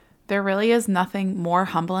There really is nothing more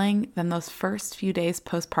humbling than those first few days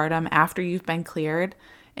postpartum after you've been cleared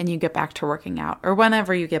and you get back to working out, or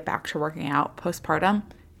whenever you get back to working out postpartum.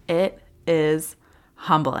 It is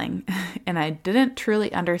humbling. And I didn't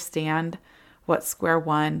truly understand what square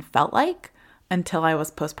one felt like until I was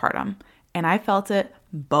postpartum. And I felt it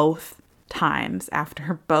both times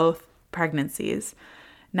after both pregnancies.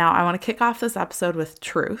 Now, I want to kick off this episode with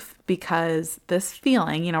truth, because this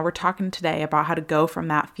feeling, we're talking today about how to go from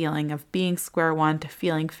that feeling of being square one to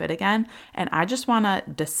feeling fit again. And I just want to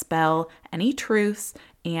dispel any truths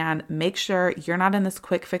and make sure you're not in this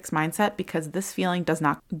quick fix mindset, because this feeling does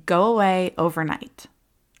not go away overnight.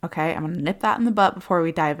 Okay, I'm going to nip that in the butt before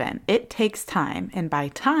we dive in. It takes time. And by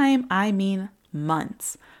time, I mean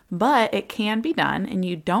months. But it can be done, and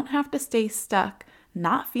you don't have to stay stuck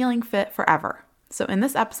not feeling fit forever. So in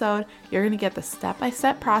this episode, you're going to get the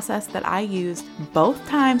step-by-step process that I used both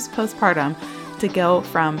times postpartum to go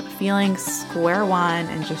from feeling square one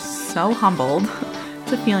and just so humbled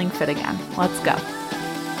to feeling fit again. Let's go.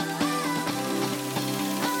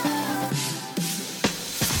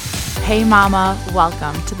 Hey mama,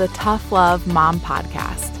 welcome to the Tough Love Mom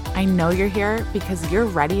Podcast. I know you're here because you're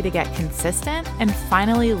ready to get consistent and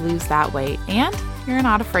finally lose that weight, and you're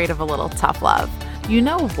not afraid of a little tough love. You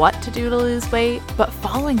know what to do to lose weight, but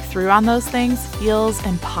following through on those things feels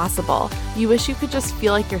impossible. You wish you could just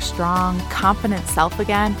feel like your strong, confident self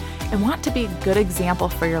again and want to be a good example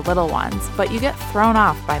for your little ones, but you get thrown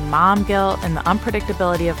off by mom guilt and the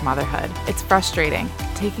unpredictability of motherhood. It's frustrating.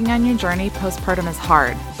 Taking on your journey postpartum is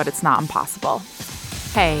hard, but it's not impossible.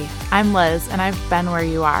 Hey, I'm Liz, and I've been where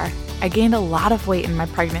you are. I gained a lot of weight in my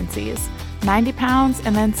pregnancies. 90 pounds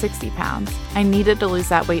and then 60 pounds. I needed to lose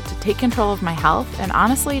that weight to take control of my health, and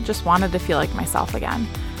honestly just wanted to feel like myself again.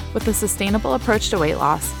 With a sustainable approach to weight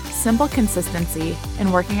loss, simple consistency,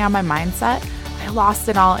 and working on my mindset, I lost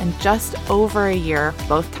it all in just over a year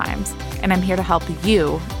both times, and I'm here to help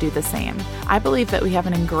you do the same. I believe that we have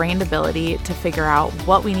an ingrained ability to figure out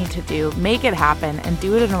what we need to do, make it happen, and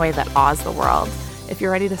do it in a way that awes the world. If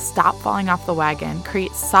you're ready to stop falling off the wagon,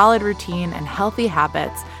 create solid routine and healthy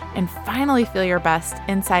habits, and finally feel your best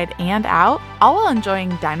inside and out, all while enjoying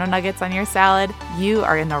dino nuggets on your salad, you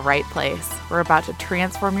are in the right place. We're about to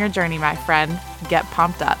transform your journey, my friend. Get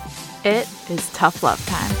pumped up. It is tough love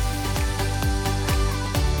time.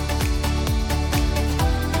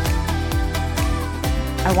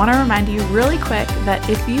 I want to remind you really quick that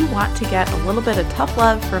if you want to get a little bit of tough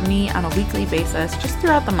love from me on a weekly basis, just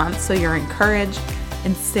throughout the month, so you're encouraged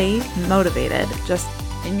and stay motivated just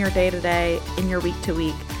in your day-to-day, in your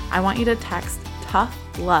week-to-week, I want you to text Tough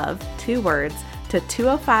Love, 2 words, to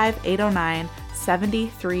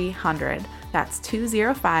 205-809-7300. That's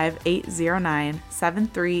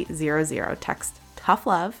 205-809-7300. Text Tough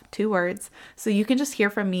Love, 2 words, so you can just hear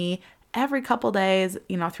from me every couple days,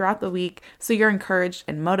 throughout the week, so you're encouraged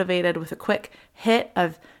and motivated with a quick hit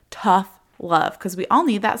of tough love, because we all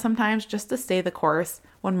need that sometimes just to stay the course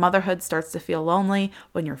when motherhood starts to feel lonely,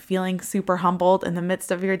 when you're feeling super humbled in the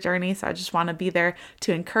midst of your journey. So I just want to be there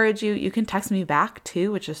to encourage you. You can text me back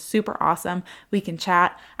too, which is super awesome. We can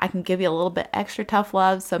chat. I can give you a little bit extra tough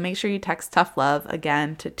love. So make sure you text tough love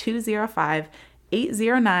again to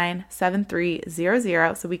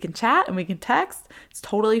 205-809-7300 so we can chat and we can text. It's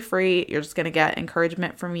totally free. You're just going to get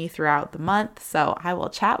encouragement from me throughout the month. So I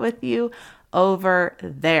will chat with you over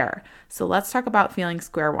there. So let's talk about feeling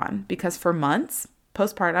square one, because for months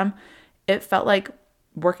postpartum, it felt like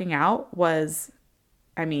working out was,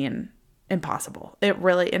 impossible. It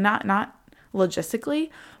really, and not logistically,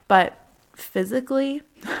 but physically,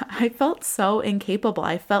 I felt so incapable.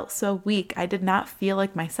 I felt so weak. I did not feel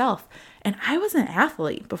like myself. And I was an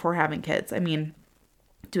athlete before having kids. Doing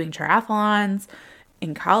triathlons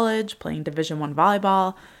in college, playing Division I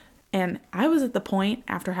volleyball. And I was at the point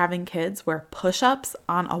after having kids where push-ups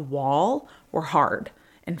on a wall were hard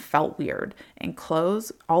and felt weird. And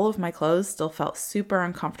all of my clothes still felt super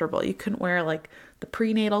uncomfortable. You couldn't wear like the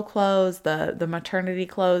prenatal clothes, the maternity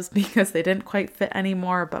clothes, because they didn't quite fit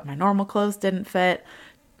anymore, but my normal clothes didn't fit.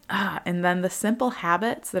 And then the simple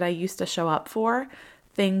habits that I used to show up for,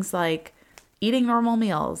 things like eating normal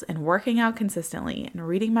meals and working out consistently and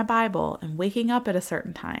reading my Bible and waking up at a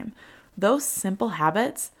certain time, those simple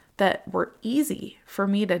habits that were easy for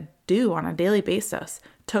me to do on a daily basis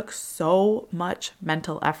took so much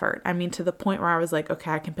mental effort. To the point where I was like,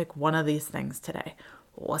 okay, I can pick one of these things today.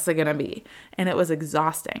 What's it going to be? And it was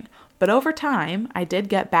exhausting. But over time, I did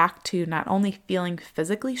get back to not only feeling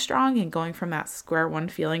physically strong and going from that square one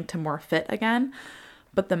feeling to more fit again,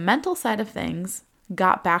 but the mental side of things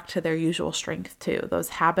got back to their usual strength too. Those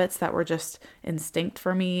habits that were just instinct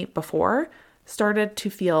for me before started to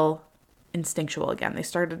feel instinctual again. They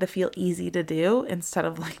started to feel easy to do instead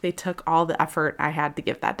of like they took all the effort I had to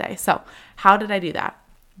give that day. So how did I do that?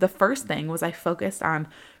 The first thing was I focused on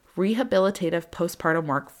rehabilitative postpartum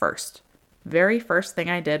work first. Very first thing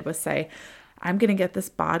I did was say, I'm going to get this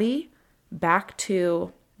body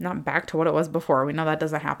not back to what it was before. We know that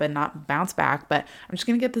doesn't happen, not bounce back, but I'm just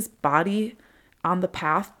going to get this body on the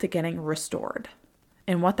path to getting restored.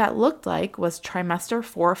 And what that looked like was trimester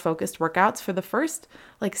 4 focused workouts for the first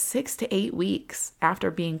 6 to 8 weeks after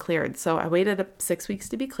being cleared. So I waited 6 weeks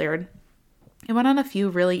to be cleared. I went on a few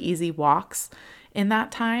really easy walks in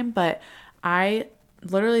that time, but I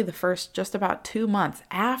literally the first just about 2 months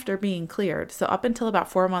after being cleared, so up until about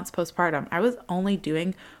 4 months postpartum, I was only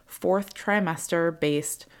doing 4th trimester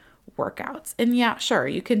based workouts. And yeah, sure,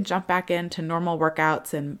 you can jump back into normal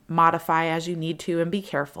workouts and modify as you need to and be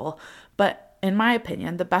careful. But in my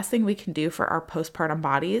opinion, the best thing we can do for our postpartum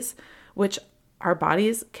bodies, which our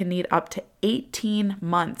bodies can need up to 18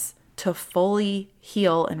 months to fully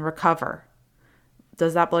heal and recover.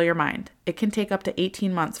 Does that blow your mind? It can take up to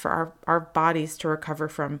 18 months for our bodies to recover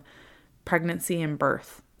from pregnancy and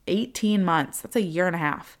birth. 18 months, that's a year and a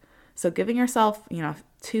half. So giving yourself,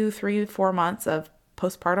 2, 3, 4 months of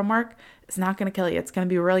postpartum work is not going to kill you. It's going to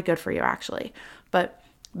be really good for you actually. But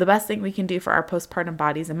the best thing we can do for our postpartum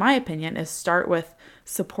bodies, in my opinion, is start with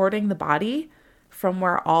supporting the body from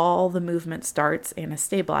where all the movement starts and is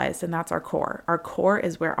stabilized, and that's our core. Our core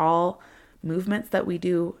is where all movements that we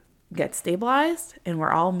do get stabilized and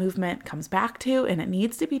where all movement comes back to, and it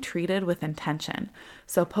needs to be treated with intention.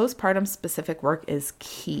 So postpartum specific work is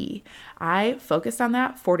key. I focused on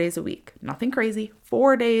that 4 days a week. Nothing crazy,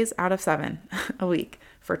 4 days out of 7 a week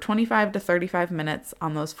for 25 to 35 minutes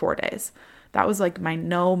on those 4 days. That was my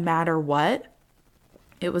no matter what.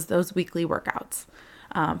 It was those weekly workouts,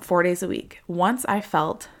 4 days a week. Once I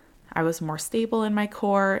felt I was more stable in my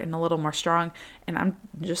core and a little more strong, and I'm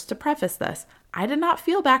just to preface this, I did not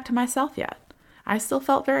feel back to myself yet. I still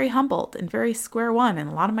felt very humbled and very square one, and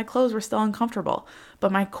a lot of my clothes were still uncomfortable,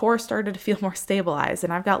 but my core started to feel more stabilized,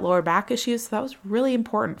 and I've got lower back issues, so that was really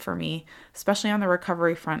important for me, especially on the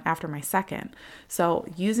recovery front after my second. So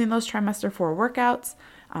using those trimester 4 workouts,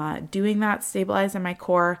 doing that, stabilizing my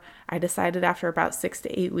core, I decided after about 6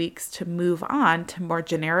 to 8 weeks to move on to more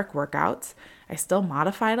generic workouts. I still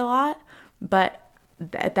modified a lot, but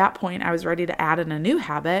at that point I was ready to add in a new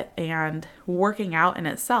habit, and working out in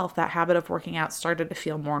itself, that habit of working out started to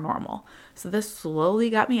feel more normal. So this slowly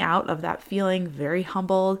got me out of that feeling very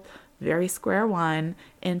humbled, very square one,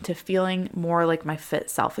 into feeling more like my fit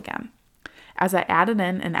self again. As I added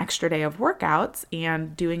in an extra day of workouts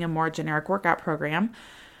and doing a more generic workout program,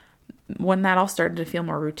 when that all started to feel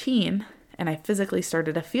more routine and I physically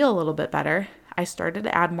started to feel a little bit better, I started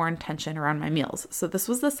to add more intention around my meals. So this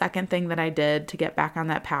was the second thing that I did to get back on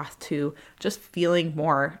that path to just feeling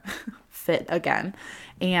more fit again.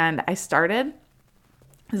 And this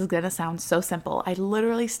is going to sound so simple. I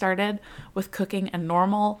literally started with cooking a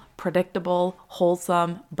normal, predictable,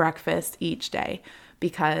 wholesome breakfast each day,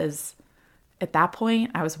 because at that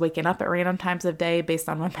point, I was waking up at random times of day based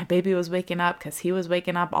on when my baby was waking up, because he was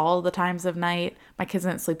waking up all the times of night. My kids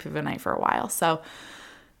didn't sleep through the night for a while, so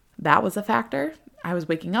that was a factor. I was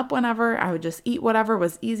waking up whenever. I would just eat whatever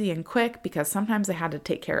was easy and quick, because sometimes I had to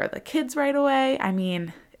take care of the kids right away. I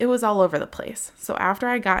mean, it was all over the place. So after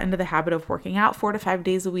I got into the habit of working out 4 to 5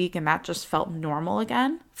 days a week, and that just felt normal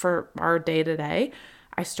again for our day-to-day,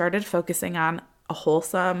 I started focusing on a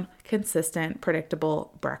wholesome, consistent,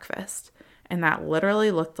 predictable breakfast. And that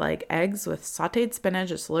literally looked like eggs with sauteed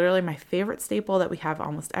spinach. It's literally my favorite staple that we have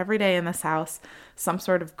almost every day in this house. Some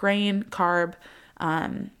sort of grain, carb.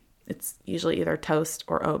 It's usually either toast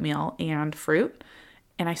or oatmeal and fruit.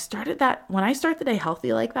 And I started that, when I start the day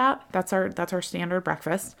healthy like that, that's our standard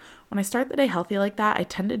breakfast. When I start the day healthy like that, I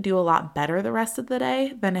tend to do a lot better the rest of the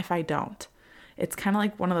day than if I don't. It's kind of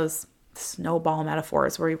like one of those snowball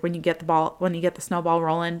metaphors where when you get the snowball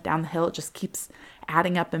rolling down the hill, it just keeps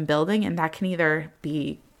adding up and building, and that can either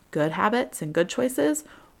be good habits and good choices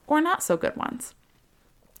or not so good ones.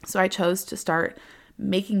 So I chose to start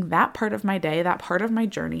making that part of my day, that part of my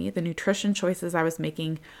journey, the nutrition choices I was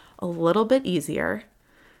making, a little bit easier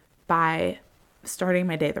by starting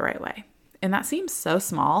my day the right way. And that seems so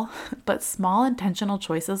small, but small intentional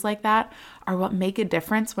choices like that are what make a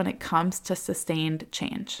difference when it comes to sustained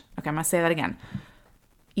change. Okay, I'm going to say that again.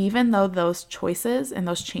 Even though those choices and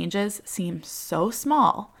those changes seem so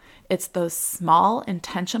small, it's those small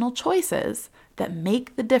intentional choices that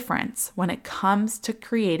make the difference when it comes to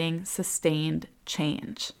creating sustained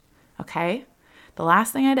change. Okay? The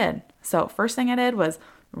last thing I did, so first thing I did was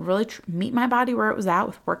really meet my body where it was at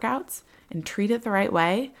with workouts and treat it the right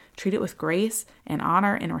way, treat it with grace and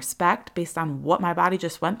honor and respect based on what my body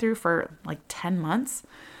just went through for like 10 months.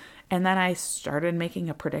 And then I started making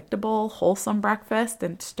a predictable, wholesome breakfast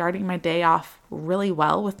and starting my day off really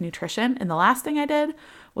well with nutrition. And the last thing I did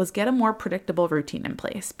was get a more predictable routine in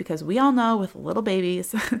place, because we all know with little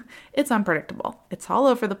babies, it's unpredictable. It's all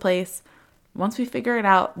over the place. Once we figure it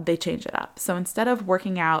out, they change it up. So instead of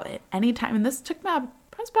working out at any time, and this took me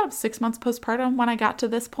about 6 months postpartum when I got to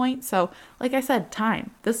this point. So like I said,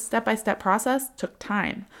 time. This step-by-step process took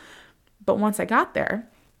time. But once I got there,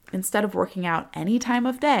 instead of working out any time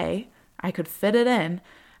of day, I could fit it in.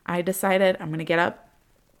 I decided I'm going to get up.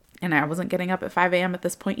 And I wasn't getting up at 5 a.m. at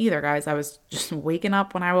this point either, guys. I was just waking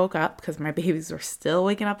up when I woke up because my babies were still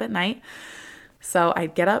waking up at night. So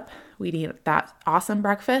I'd get up, we'd eat that awesome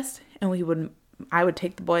breakfast, and I would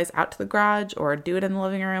take the boys out to the garage or do it in the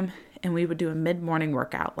living room, and we would do a mid-morning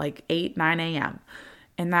workout, like 8, 9 a.m.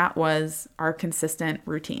 And that was our consistent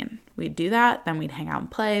routine. We'd do that, then we'd hang out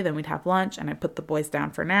and play, then we'd have lunch, and I'd put the boys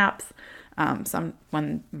down for naps.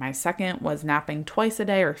 When my second was napping twice a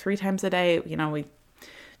day or 3 times a day, we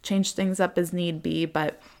change things up as need be,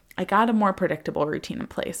 but I got a more predictable routine in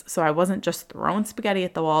place. So I wasn't just throwing spaghetti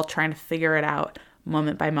at the wall trying to figure it out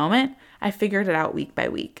moment by moment. I figured it out week by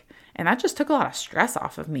week. And that just took a lot of stress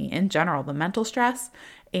off of me in general, the mental stress.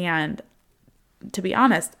 And to be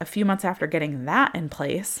honest, a few months after getting that in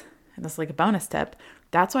place, and that's like a bonus tip,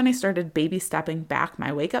 that's when I started baby stepping back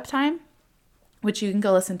my wake up time, which you can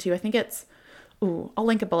go listen to. I think I'll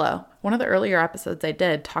link it below. One of the earlier episodes I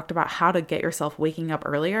did talked about how to get yourself waking up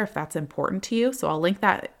earlier if that's important to you. So I'll link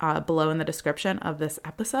that below in the description of this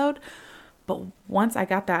episode. But once I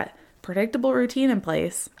got that predictable routine in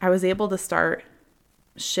place, I was able to start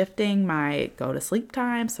shifting my go to sleep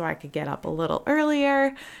time so I could get up a little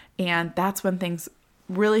earlier. And that's when things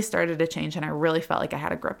really started to change and I really felt like I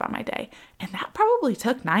had a grip on my day. And that probably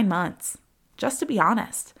took 9 months, just to be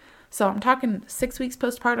honest. So I'm talking 6 weeks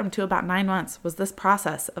postpartum to about 9 months was this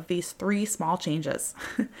process of these 3 small changes,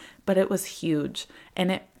 but it was huge. And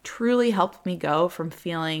it truly helped me go from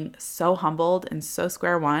feeling so humbled and so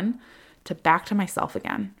square one to back to myself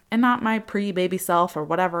again, and not my pre-baby self or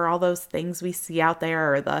whatever, all those things we see out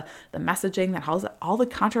there or the messaging that has all the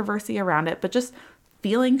controversy around it, but just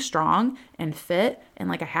feeling strong and fit and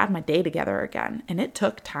like I had my day together again. And it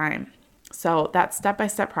took time. So that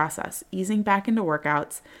step-by-step process, easing back into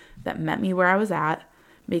workouts that met me where I was at,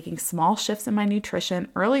 making small shifts in my nutrition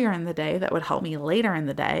earlier in the day that would help me later in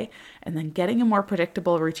the day, and then getting a more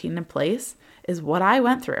predictable routine in place is what I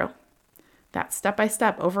went through. That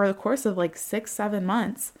step-by-step over the course of like 6-7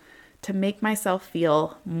 months to make myself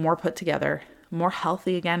feel more put together, more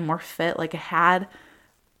healthy again, more fit, like I had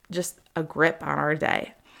just a grip on our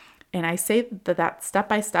day. And I say that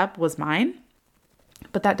step-by-step was mine,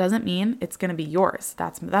 but that doesn't mean it's going to be yours.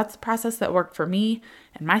 That's the process that worked for me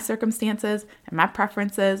and my circumstances and my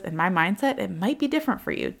preferences and my mindset. It might be different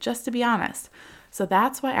for you, just to be honest. So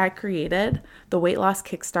that's why I created the Weight Loss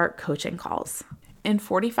Kickstart coaching calls. In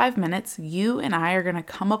 45 minutes, you and I are going to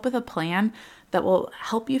come up with a plan that will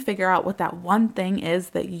help you figure out what that one thing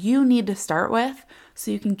is that you need to start with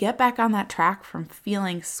so you can get back on that track from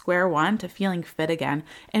feeling square one to feeling fit again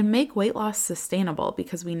and make weight loss sustainable,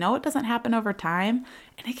 because we know it doesn't happen over time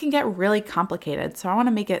and it can get really complicated. So I want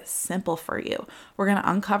to make it simple for you. We're going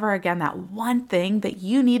to uncover again that one thing that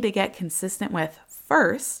you need to get consistent with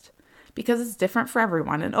first, because it's different for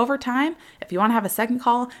everyone. And over time, if you want to have a second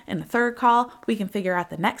call and a third call, we can figure out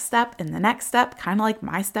the next step and the next step, kind of like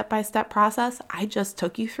my step-by-step process I just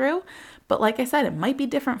took you through. But like I said, it might be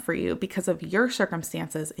different for you because of your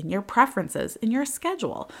circumstances and your preferences and your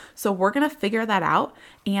schedule. So we're going to figure that out.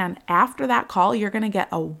 And after that call, you're going to get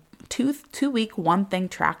a two-week one thing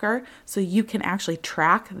tracker so you can actually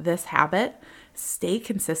track this habit, stay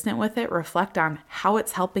consistent with it, reflect on how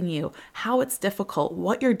it's helping you, how it's difficult,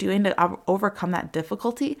 what you're doing to overcome that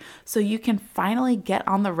difficulty, so you can finally get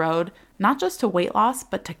on the road, not just to weight loss,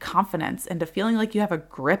 but to confidence and to feeling like you have a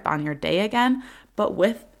grip on your day again, but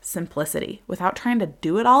with simplicity, without trying to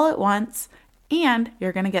do it all at once. And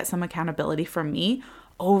you're going to get some accountability from me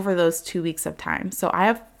over those 2 weeks of time. So I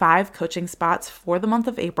have 5 coaching spots for the month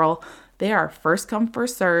of April. They are first come,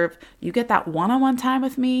 first serve. You get that one-on-one time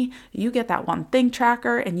with me, you get that one thing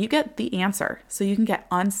tracker, and you get the answer so you can get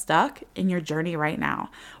unstuck in your journey right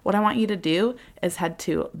now. What I want you to do is head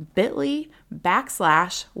to bit.ly/weight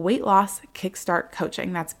loss kickstart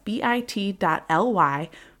coaching. That's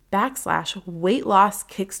bit.ly/weight loss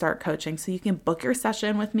kickstart coaching. So you can book your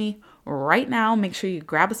session with me right now. Make sure you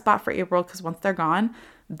grab a spot for April, because once they're gone,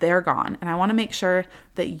 they're gone. And I want to make sure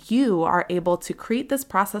that you are able to create this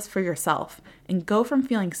process for yourself and go from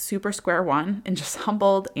feeling super square one and just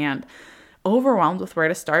humbled and overwhelmed with where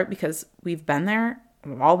to start, because we've been there.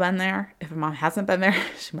 We've all been there. If a mom hasn't been there,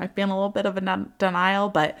 she might be in a little bit of a denial,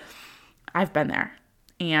 but I've been there,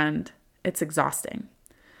 and it's exhausting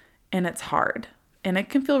and it's hard and it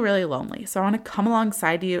can feel really lonely. So I want to come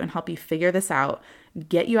alongside you and help you figure this out,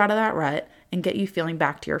 get you out of that rut, and get you feeling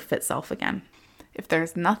back to your fit self again. If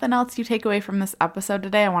there's nothing else you take away from this episode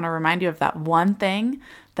today, I want to remind you of that one thing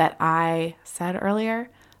that I said earlier.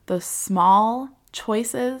 Those small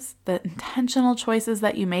choices, the intentional choices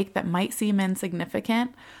that you make that might seem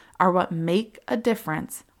insignificant, are what make a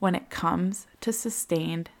difference when it comes to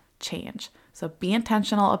sustained change. So be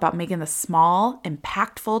intentional about making the small,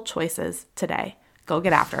 impactful choices today. Go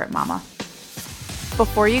get after it, mama.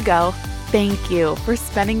 Before you go, thank you for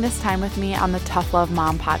spending this time with me on the Tough Love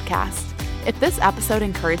Mom podcast. If this episode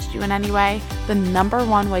encouraged you in any way, the number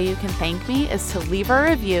one way you can thank me is to leave a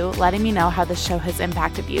review letting me know how the show has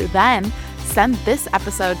impacted you. Then send this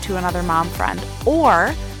episode to another mom friend,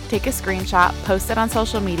 or take a screenshot, post it on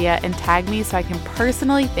social media, and tag me so I can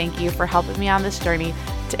personally thank you for helping me on this journey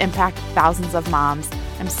to impact thousands of moms.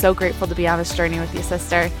 I'm so grateful to be on this journey with you,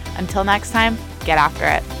 sister. Until next time, get after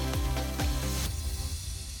it.